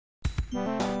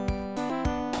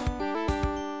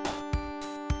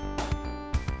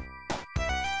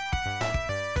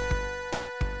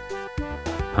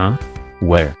Huh?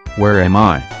 Where am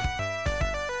I?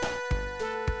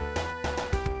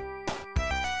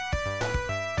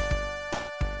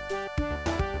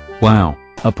 Wow,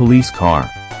 a police car.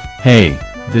 Hey,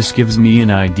 this gives me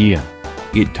an idea.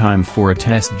 It's time for a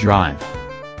test drive.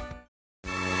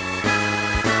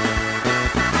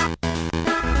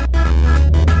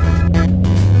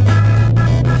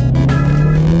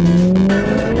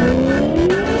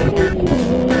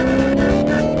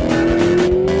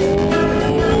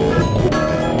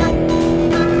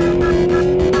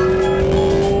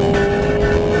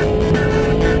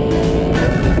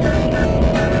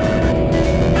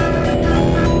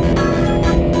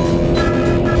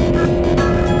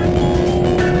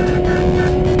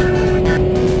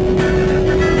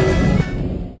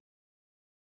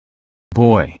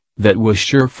 Boy, that was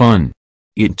sure fun.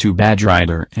 It too bad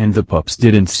Ryder and the pups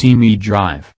didn't see me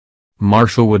drive.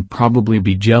 Marshall would probably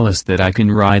be jealous that I can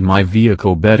ride my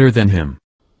vehicle better than him.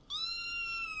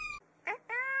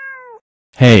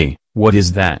 Hey, what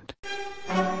is that?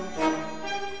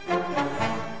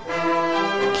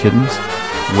 Kittens?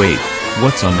 Wait,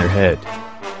 what's on their head?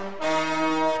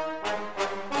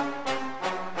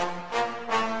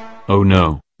 Oh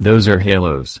no, those are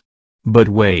halos. But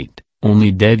wait.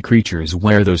 Only dead creatures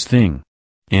wear those things.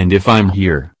 And if I'm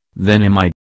here, then am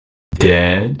I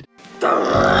dead?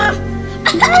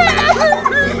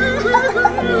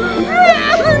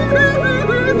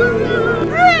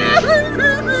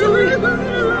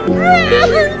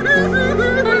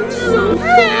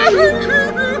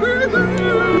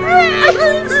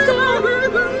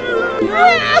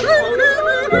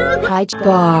 Hi,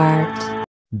 Bart.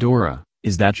 Dora,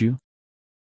 is that you?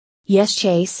 Yes,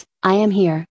 Chase, I am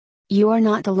here. You are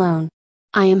not alone.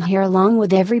 I am here along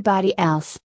with everybody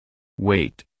else.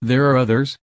 Wait, there are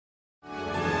others?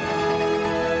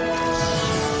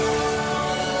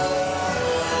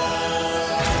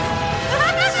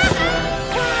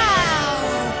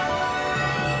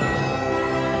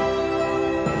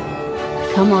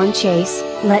 Come on, Chase,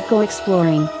 let's go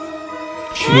exploring.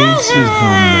 Chase is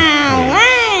on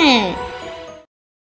the